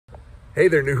Hey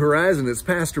there, New Horizon. It's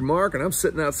Pastor Mark, and I'm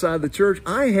sitting outside the church.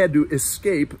 I had to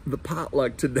escape the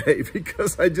potluck today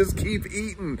because I just keep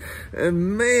eating.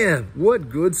 And man, what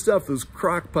good stuff. Those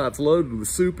crock pots loaded with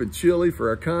soup and chili for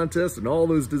our contest and all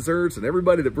those desserts and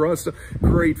everybody that brought stuff.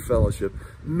 Great fellowship.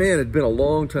 Man, it'd been a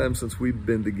long time since we've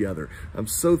been together. I'm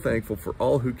so thankful for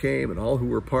all who came and all who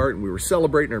were part. And we were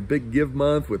celebrating our Big Give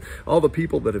Month with all the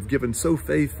people that have given so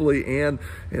faithfully and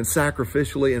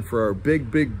sacrificially, and for our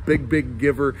big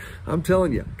giver. I'm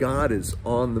telling you, God is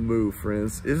on the move,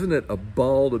 friends. Isn't it a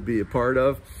ball to be a part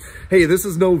of? Hey, this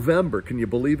is November. Can you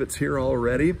believe it's here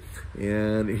already?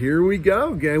 And here we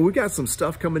go. Again, we got some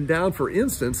stuff coming down. For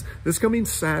instance, this coming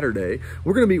Saturday,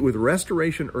 we're going to meet with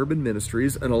Restoration Urban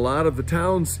Ministries and a lot of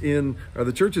the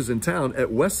the churches in town at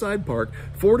Westside Park,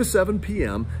 4 to 7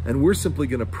 p.m., and we're simply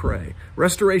going to pray.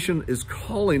 Restoration is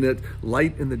calling it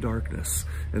light in the darkness.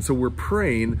 And so we're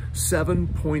praying 7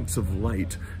 points of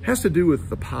light. It has to do with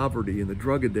the poverty and the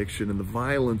drug addiction and the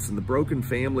violence and the broken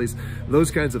families, those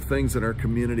kinds of things in our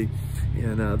community.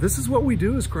 And this is what we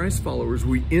do as Christ followers.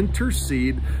 We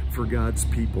intercede for God's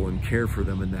people and care for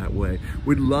them in that way.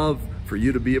 We'd love for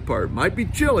you to be a part. Might be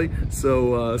chilly,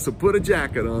 so put a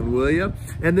jacket on, will you?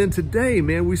 And then today,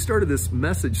 man, we started this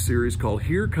message series called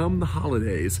Here Come the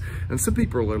Holidays. And some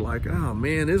people are like, oh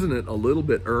man, isn't it a little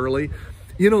bit early?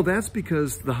 You know, that's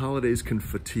because the holidays can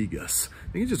fatigue us.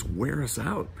 They can just wear us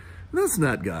out. That's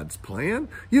not God's plan.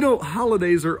 You know,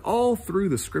 holidays are all through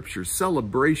the scriptures,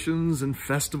 celebrations and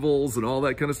festivals and all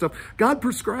that kind of stuff. God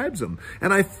prescribes them.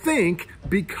 And I think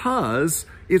because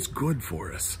it's good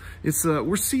for us.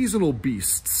 We're seasonal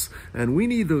beasts, and we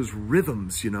need those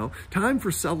rhythms, you know. Time for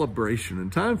celebration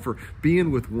and time for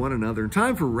being with one another and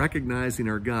time for recognizing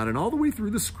our God. And all the way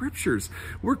through the scriptures,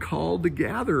 we're called to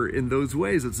gather in those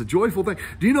ways. It's a joyful thing.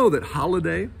 Do you know that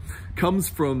holiday comes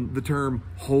from the term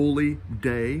holy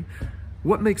day?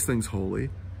 What makes things holy?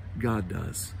 God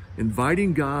does.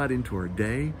 Inviting God into our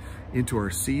day, into our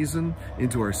season,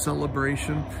 into our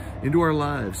celebration, into our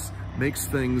lives makes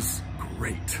things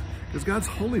great. Because God's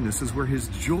holiness is where his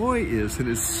joy is and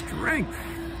his strength.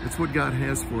 It's what God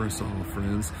has for us all,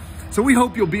 friends. So we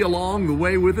hope you'll be along the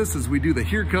way with us as we do the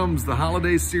Here Comes the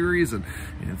Holidays series and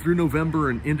through November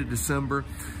and into December.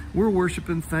 We're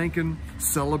worshiping, thanking,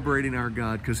 celebrating our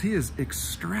God because he is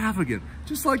extravagant,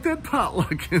 just like that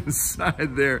potluck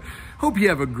inside there. Hope you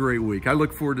have a great week. I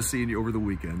look forward to seeing you over the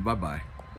weekend. Bye-bye.